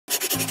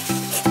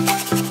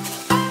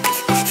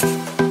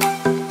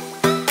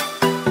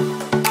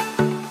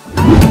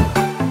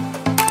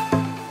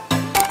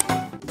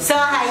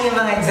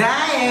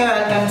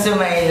to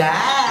my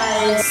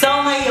life. So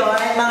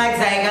ngayon, mga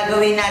Zay,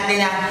 gagawin natin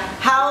ang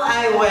How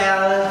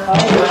well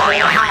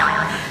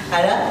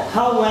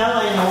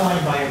I know my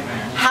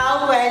boyfriend.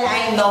 How well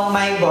I know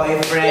my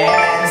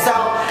boyfriend. So,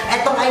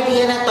 etong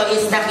idea na to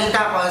is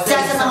nakita ko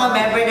sa mga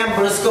member ng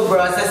Brusco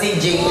Bros sa si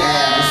JM.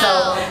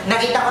 So,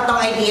 nakita ko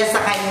tong idea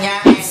sa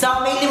kanya.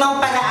 So, may 5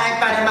 paraan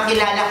para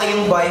makilala ko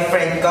yung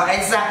boyfriend ko.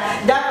 And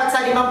dapat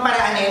sa 5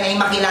 paraan na yun ay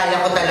makilala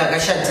ko talaga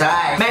siya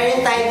dyan.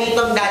 Meron tayo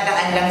ditong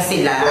dadaan lang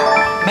sila.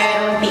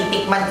 Meron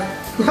titikman.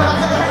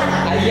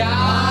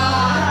 Ayan!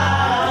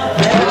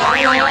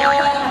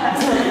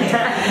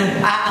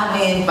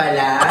 Aamin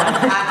pala.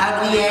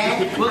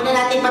 Aamin. Huwag na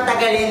natin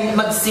patagalin.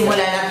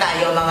 Magsimula na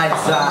tayo mga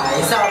Zay.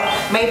 So,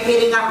 may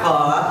piling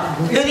ako.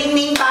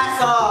 Luningning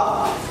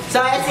pasok.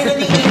 So, ayan si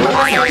Luningning po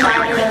sa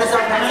channel na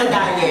nasobrang sa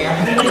dali.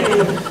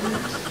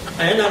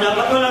 Ayun na,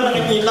 dapat wala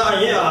nakikita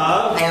kayo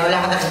Ay, wala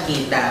ka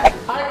nakikita.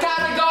 Our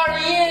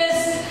category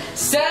is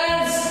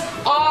Sense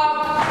of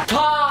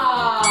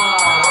Touch.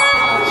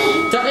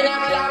 So,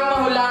 kinakailangan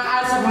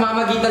mahulaan sa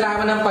pamamagitan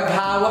naman ng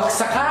paghawak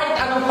sa kahit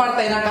anong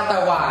parte ng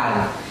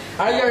katawan.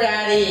 Are you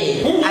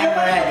ready? I'm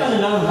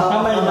ready.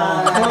 Kamay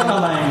lang.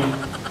 Kamay.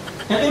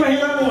 Kasi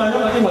mahirap kung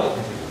kasi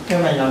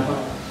kamay lang po.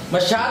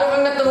 Masyado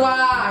kang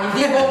natuwa.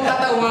 Hindi buong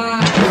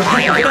katawan.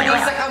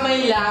 Hindi sa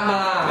kamay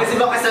lamang. Kasi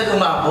baka saan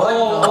umabot?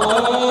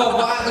 Oo,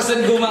 baka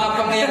saan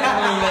gumapang yung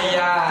kamay na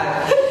yan.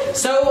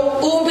 So,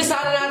 umpisa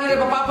na natin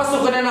na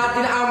papapasukan na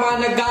natin ang mga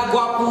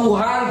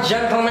nagagwapuhang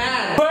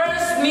gentleman.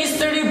 First,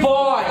 mystery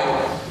boy.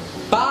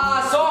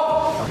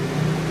 Pasok!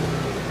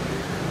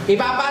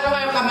 Ipapano nga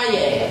yung kamay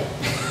eh.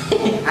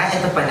 Ay,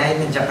 ito pala.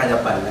 Nandiyan ka na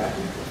pala.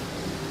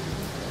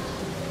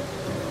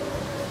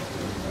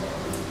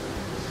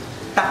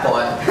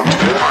 Takot.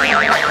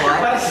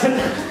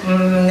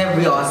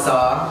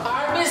 Nervyoso.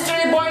 Our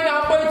mystery boy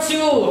number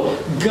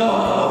 2. Go!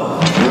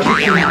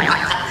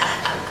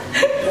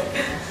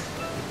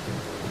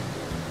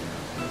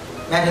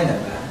 Meron na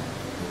ba?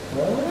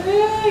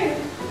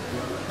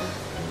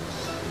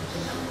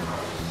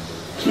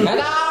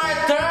 And our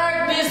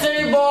third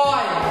mystery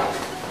boy.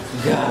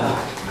 Go!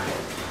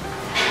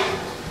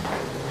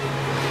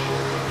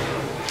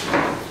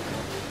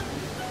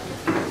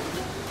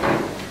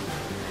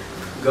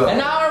 Go.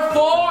 And our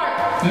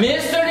fourth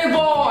mystery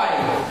boy.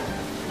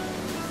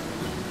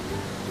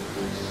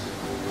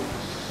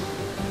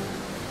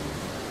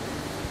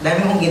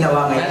 Dami mong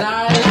ginawa ngayon. And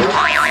our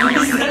last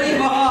mystery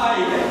boy.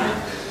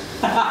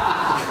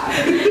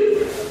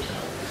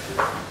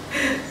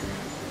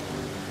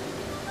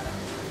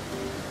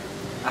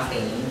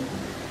 Okay.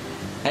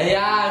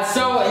 Ayan,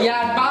 so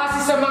ayan,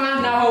 base sa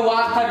mga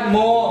nahawakan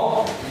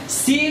mo,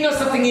 sino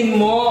sa tingin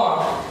mo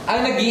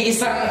ang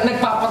nag-iisang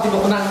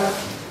nagpapatibok ng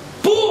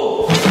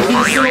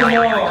puso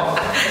mo?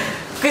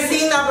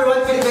 Kasi yung number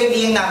 1, feel ko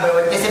hindi yung number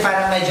 1 kasi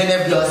parang medyo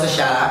nervyoso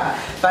siya.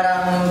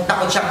 Parang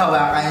takot siyang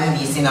hawakan,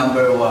 hindi si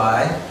number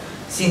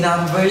 1. Si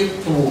number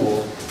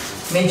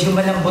 2, medyo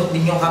malambot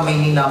din yung kamay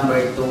ni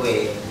number 2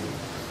 eh.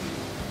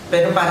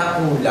 Pero parang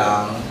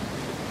kulang.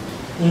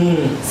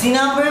 Si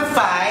number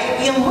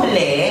 5, yung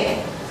huli,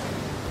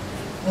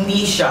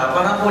 hindi siya.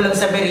 Parang kulang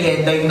sa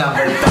merienda yung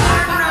number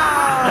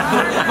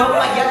 5.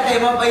 Mapayat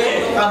yung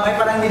kamay,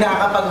 parang hindi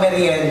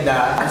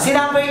nakakapag-merienda. Si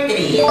number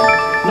 3.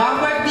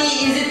 Number 3,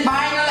 is it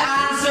final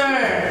answer?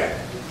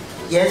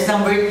 Yes,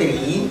 number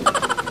 3.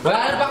 Wala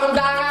na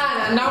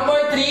pakundangan.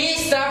 Number 3,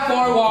 step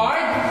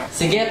forward.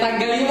 Sige,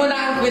 tanggalin mo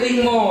na ang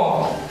piling mo.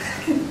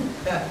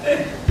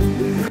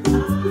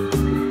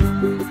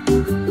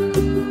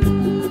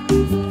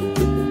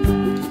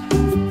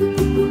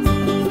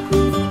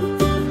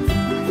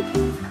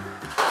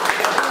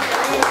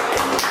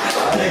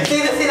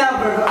 Sino si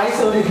number 5? Ay,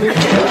 sorry.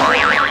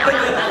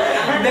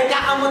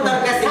 Nagkakamotor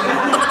kasi.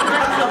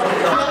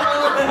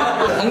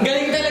 Ang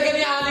galing talaga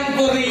ni Aling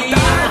Puri.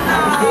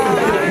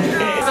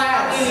 Sa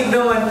akin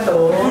naman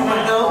to.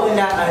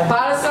 Hulaan.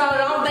 Para sa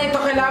round na ito,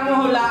 kailangan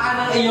mo hulaan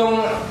ang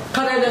iyong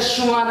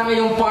karelasyon ng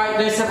iyong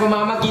partner sa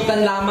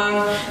pamamagitan lamang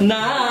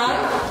ng...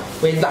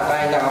 Wait lang,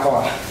 kain lang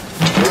ako.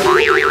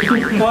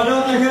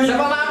 Sa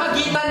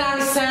pamamagitan ng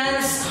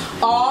sense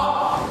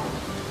of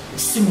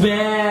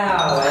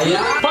smell.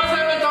 Ayan.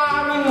 Pasabi ito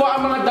amin mo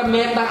ang mga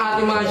damit ng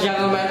ating mga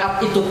gentlemen at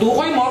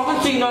itutukoy mo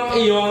kung sino ang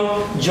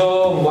iyong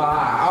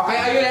jowa. Okay,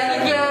 are you ready,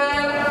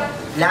 girl?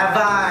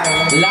 Laban.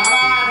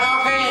 Laban,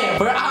 okay.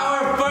 For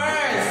our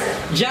first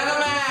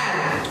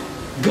gentleman,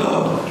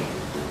 go!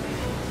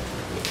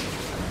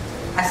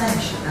 Asan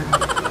siya?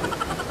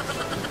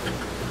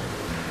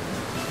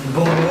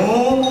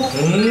 Boom!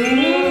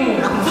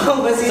 Ang bango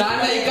kasi.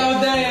 Sana ikaw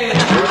din.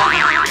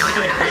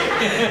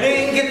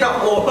 Naingit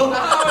ako.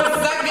 Our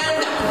second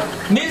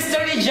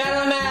mystery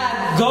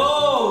gentleman, go!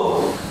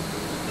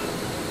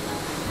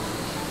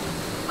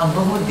 Ang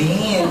bango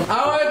din.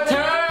 Our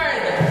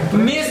third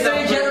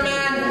mystery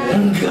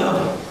gentleman,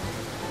 go!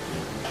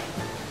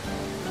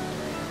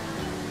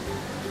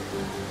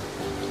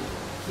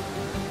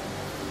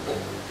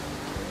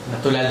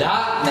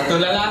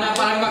 Natulala na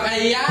parang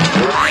makaiyak.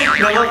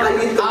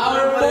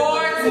 Our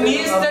fourth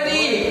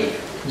mystery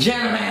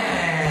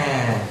gentleman,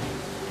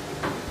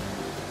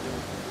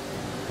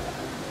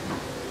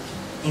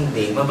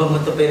 Hindi,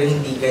 mabango to pero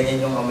hindi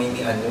ganyan yung amoy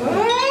ni ano.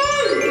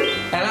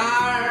 And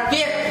our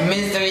fifth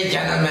mystery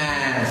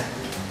gentleman.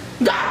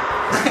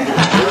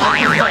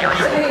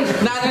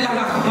 Naano lang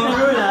ako.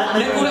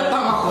 Nagulat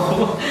lang ako.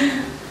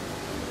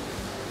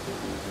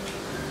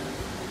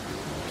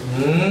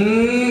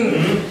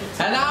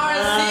 And our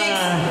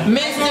sixth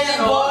mystery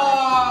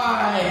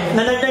boy.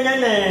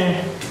 Nalagdagan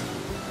eh.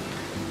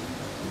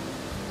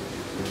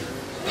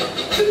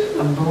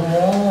 Ang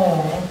bango.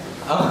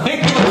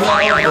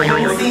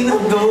 Sino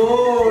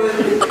doon?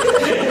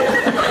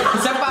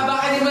 Isa pa,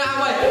 baka hindi mo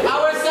naamoy.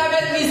 Our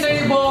seventh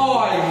mystery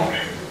boy.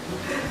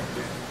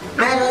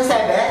 Meron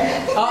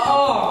 7?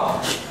 Oo.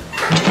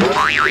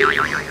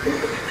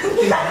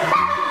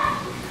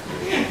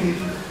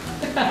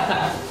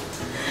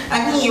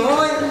 Ano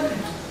yun?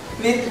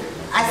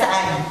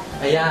 Asaan?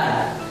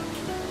 Ayan.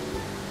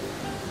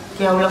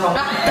 Kaya wala kang...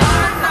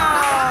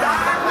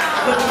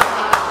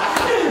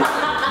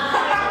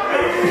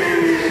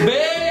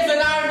 Based on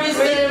our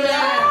mystery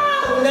man,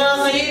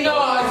 sino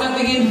sa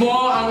tingin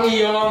mo ang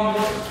iyong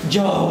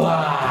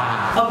jowa?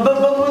 Ang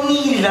babango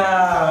nila.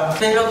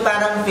 Pero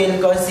parang feel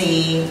ko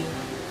si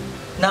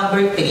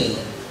number 3.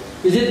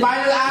 Is it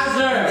final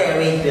answer? Hindi,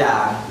 wait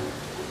lang.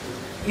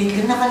 Wait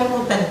lang,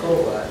 nakalimutan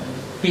ko.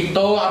 7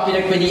 ang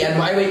pinagpilian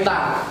mo. Ay, wait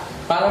lang.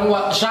 Parang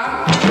what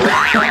siya?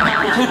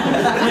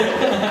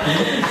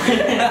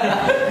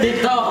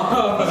 Dito.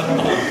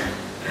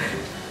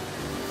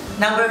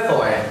 Number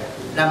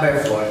 4. Number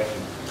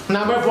 4.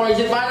 Number 4, is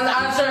it final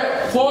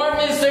answer? 4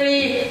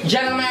 mystery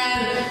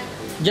gentlemen.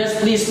 Just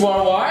please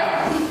forward.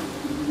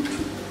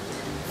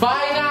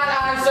 Final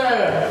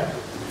answer.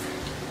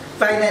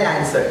 Final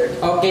answer.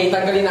 Okay,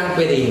 tanggalin ang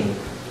piring.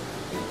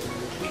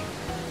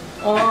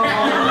 Oh.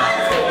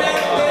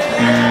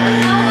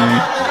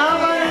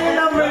 Tama yung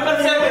number ko.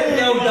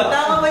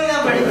 Tama ba yung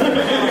number?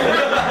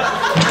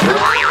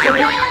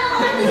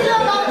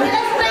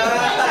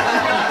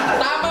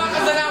 Tama ka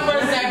sa number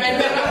 7,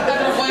 pero ang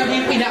tanong ko hindi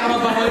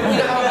pinakamabaho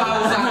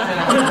sa akin.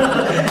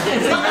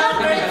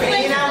 Number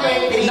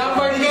 3.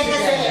 Number Hindi three.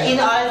 kasi in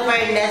all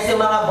fairness,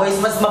 yung mga boys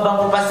mas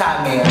mabango pa sa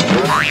amin.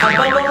 Ang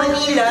babango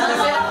nila.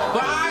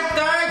 For our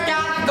third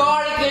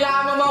category,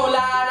 kailangan mo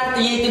mahulaan ang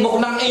tiyitibok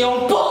ng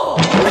iyong po.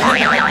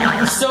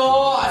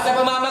 So, sa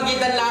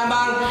pamamagitan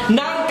lamang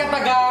ng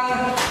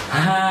katagang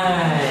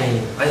hi.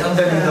 Ay, ang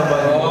dali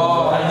naman.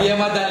 Oh, hindi yan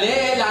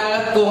madali,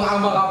 lalo kung ang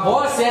mga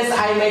boses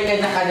ay may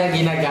kanya-kanyang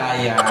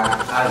ginagaya.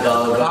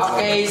 Agaw.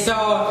 Okay, so,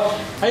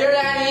 are you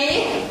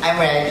ready? I'm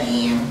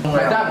ready.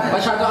 Madam,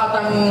 masyado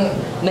atang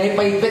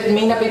naipipit,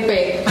 may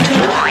napipit.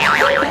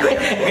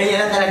 Ganyan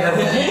na talaga.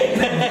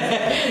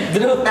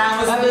 Drew,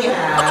 Tamos niya.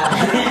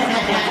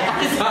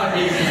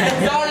 Sorry.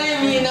 Sorry,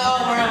 Mina.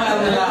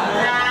 Overwhelmed lang.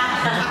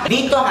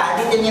 Dito ha,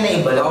 dito niya na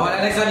ibalo. Oh,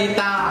 wala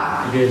nagsalita.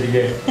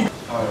 Sige.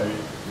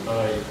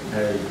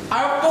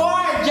 Our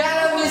fourth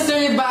general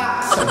mystery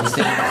box.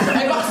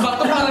 Ay, box ba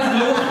ito? Parang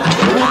blue.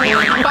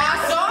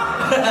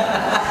 Pasok!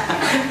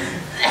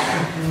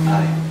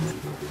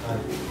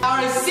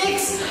 Our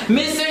sixth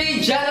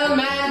mystery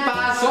gentleman,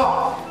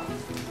 pasok!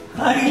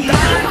 Ay,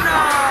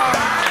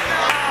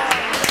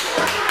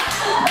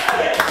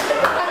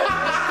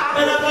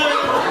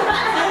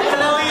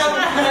 Alam mo yung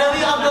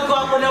agagwa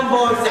ko ng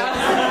boses.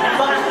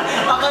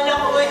 Akala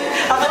ko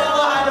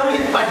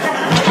Halloween pa na.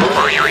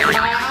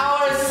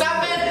 Our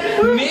seventh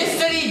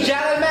mystery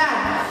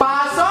gentleman,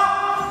 pasok!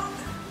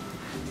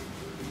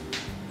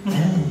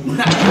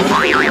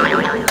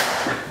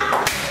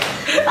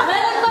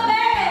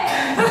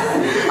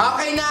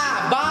 Okay na,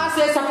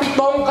 base sa 7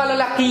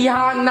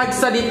 kalalakihang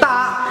nagsalita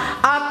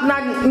at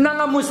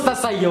nangamusta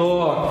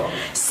sa'yo.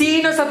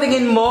 Sino sa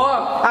tingin mo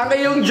ang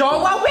iyong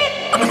jowa with?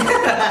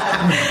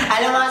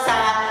 Alam mo sa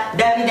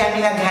dami-dami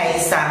nag-hi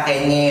sa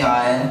akin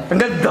ngayon. Ang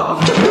ganda.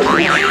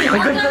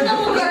 Ang ganda.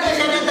 Ganda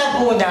siya ng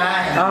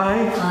tabunan. Ay.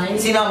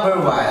 Si number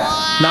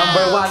 1.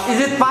 Number 1. Is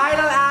it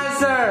final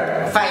answer?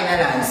 Final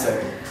answer.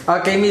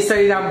 Okay,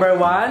 mystery number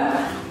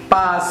 1.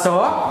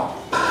 Pasok.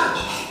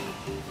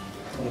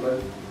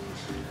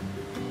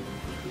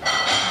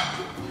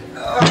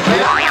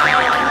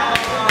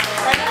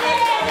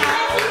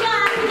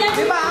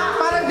 Diba?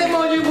 Parang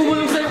demonyo yung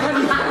bumulong sa'yo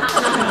kanina.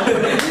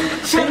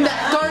 Hindi.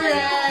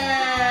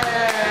 Correct!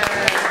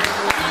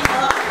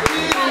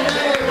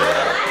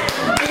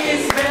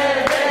 Kiss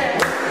baby!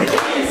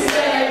 Kiss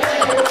baby!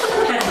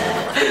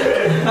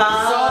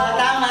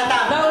 Tama.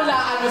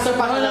 Nahulaan mo sa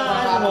pangalawa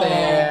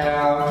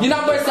natin. Yung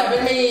number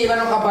 7, may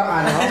ano ka bang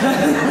ano?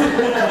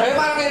 Ay,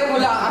 parang kayo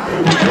hulaan.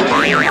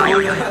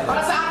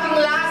 Para sa ating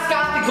last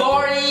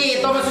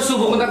category, ito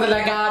masusubok mo na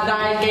talaga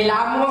dahil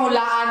kailangan mo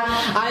mahulaan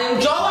ay yung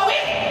jowa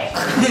with!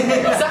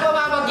 Sa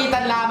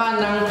pamamagitan lamang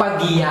ng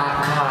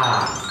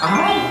pag-iyaka.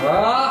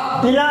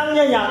 kailangan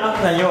niya yakap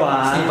sa'yo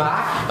ah. Diba?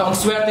 Ang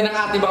swerte ng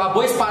ating mga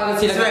boys para na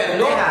sila Swerte,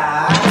 ng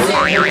ha? Kasi,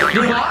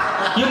 diba?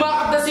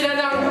 Yumakap na sila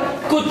ng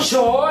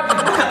kutsyon.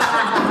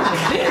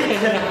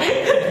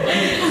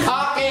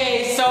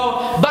 Okay, so,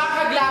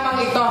 bakag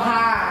lamang ito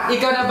ha.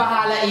 Ikaw na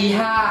bahala,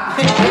 iha.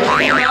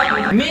 Okay,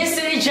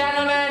 mystery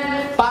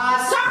gentleman,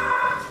 pasok!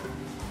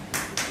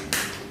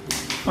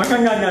 Huwag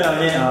kang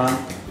gagalaw niya,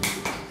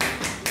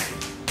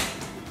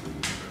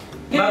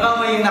 Baka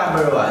mo yung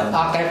number 1.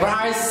 Okay, for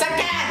our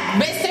second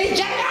mystery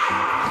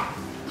general!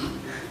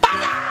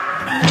 Pala!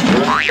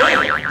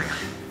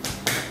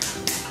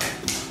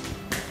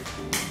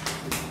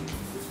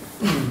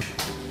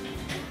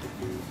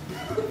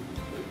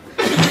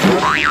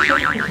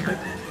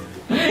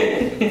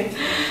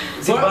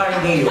 Si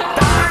Barney.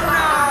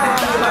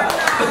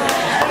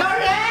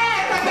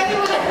 Correct! Magaling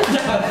mo na.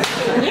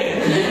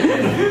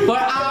 For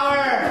our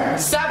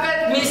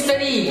seventh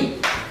mystery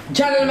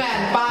gentleman,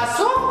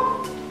 pasok!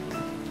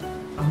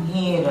 Ang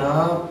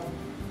hirap.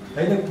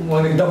 Ay,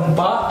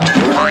 nagdampa.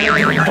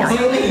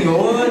 Sino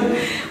yun?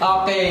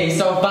 Okay,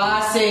 so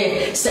base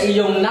sa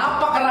iyong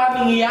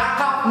napakaraming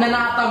yakap na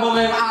natamo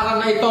ngayong araw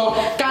na ito,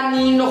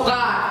 kanino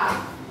ka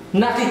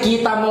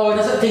nakikita mo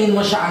na sa tingin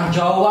mo siya ang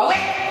jowa?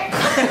 Wait!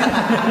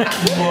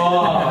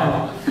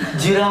 Wow!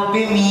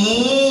 Jirape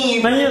me.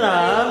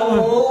 Mahirap.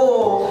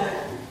 Oo.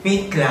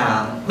 Wait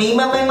lang. May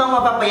mga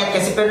mapapayat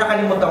kasi pero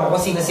nakalimutan ko kung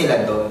sino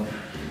sila doon.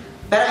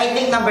 Pero I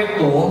think number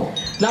 2.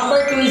 Number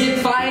 2, is it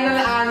final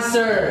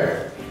answer?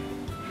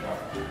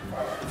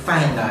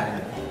 Final.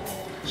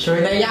 Sure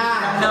na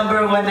yan!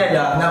 Number 1 na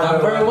lang.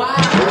 Number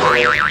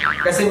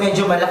 1! Kasi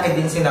medyo malaki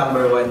din si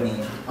number 1 eh.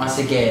 O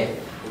sige.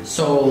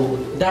 So,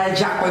 dahil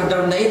jackpot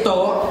daw na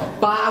ito,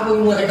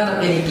 paamoy mo kita ng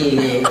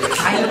kilikili.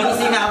 Ay, hindi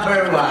si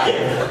number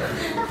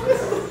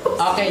 1.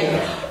 Okay.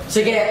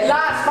 Sige,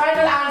 last,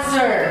 final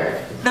answer!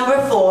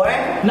 Number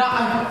 4?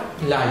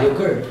 Layo,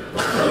 girl.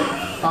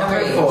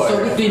 Okay, Number 4.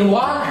 so between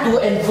 1, 2,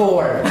 and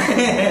 4.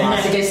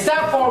 Sige,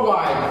 step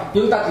forward.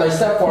 Yung tatlo,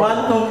 step forward.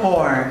 1, 2,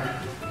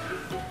 4.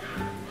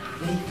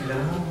 Wait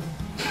lang.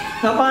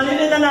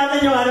 Napalitin na natin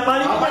yung ano.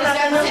 Palitin pa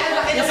natin yung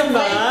isang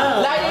ba?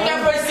 Line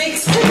number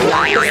 6.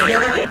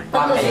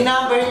 Okay,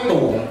 number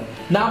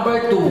 2. Number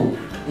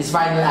 2 is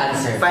final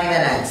answer.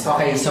 Final answer.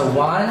 Okay, so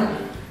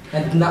 1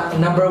 and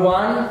number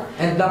 1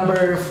 and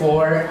number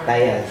 4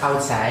 Layas.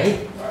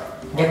 outside.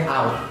 Get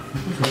out.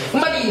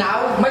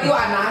 Malinaw,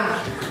 maliwanag.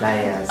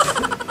 Layas.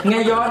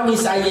 Ngayon,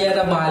 Miss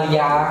Ayera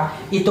Malia,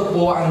 ito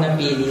po ang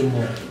napili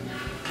mo.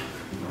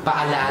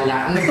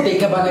 Paalala,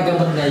 nag-take ka ba na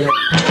gamot ngayon?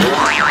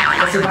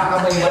 Kasi baka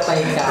may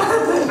matay ka.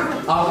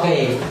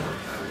 Okay.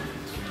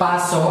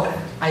 Pasok.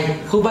 Ay,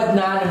 hubad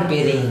na ng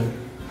piring.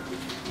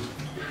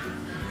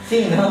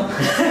 Sino?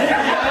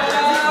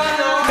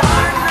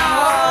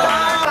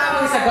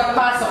 Maraming sagot,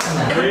 pasok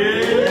na.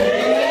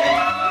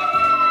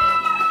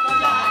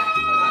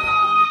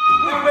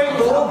 Number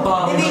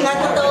 2? Hindi nga,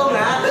 totoo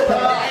nga.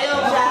 Ayaw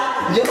siya.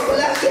 Joke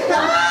lang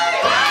siya.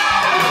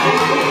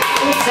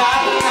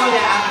 Sabi na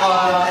wala ako.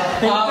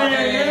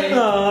 Okay. In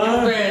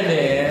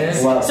fairness.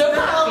 Wow. So,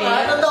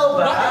 bakit? Totoo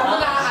ba? Bakit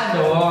wala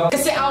ano?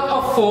 Kasi out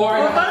of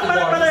 4,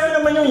 Pala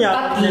naman yung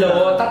yak.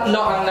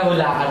 tatlo ang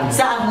nahulaan.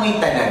 Sa amoy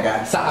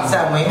talaga. Sa amoy. Sa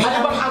amoy. Ano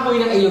bang amoy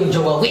ng iyong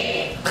jowa?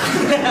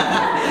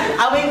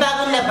 Amoy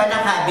bagong laban na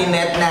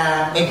cabinet na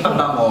may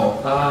pabango.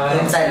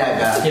 Yun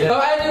talaga. So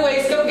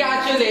anyways,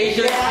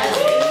 congratulations!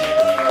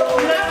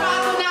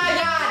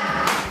 Napatunayan!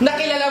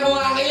 Nakilala mo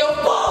ang iyong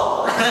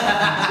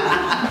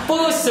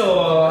puso!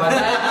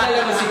 Dahil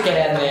kilala mo si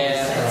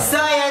Kenneth. So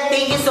ayan,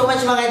 thank you so much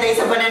mga day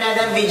sa pananood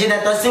ng video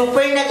na to.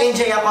 Super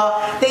nag-enjoy ako.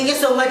 Thank you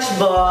so much,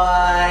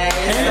 boys.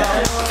 So,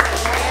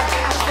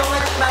 thank you so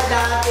much,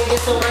 madam. Thank you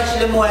so much,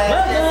 Lumuel,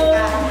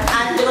 Jessica,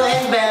 Andrew,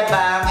 and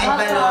Bebang, and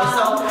Malo.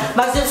 So,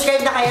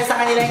 mag-subscribe na kayo sa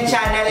kanilang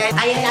channel. And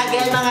ayan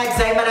again, mga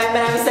Zay,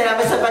 maraming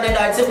salamat sa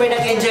pananood. Super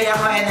nag-enjoy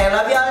ako and I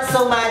love you all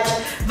so much.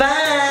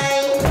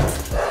 Bye!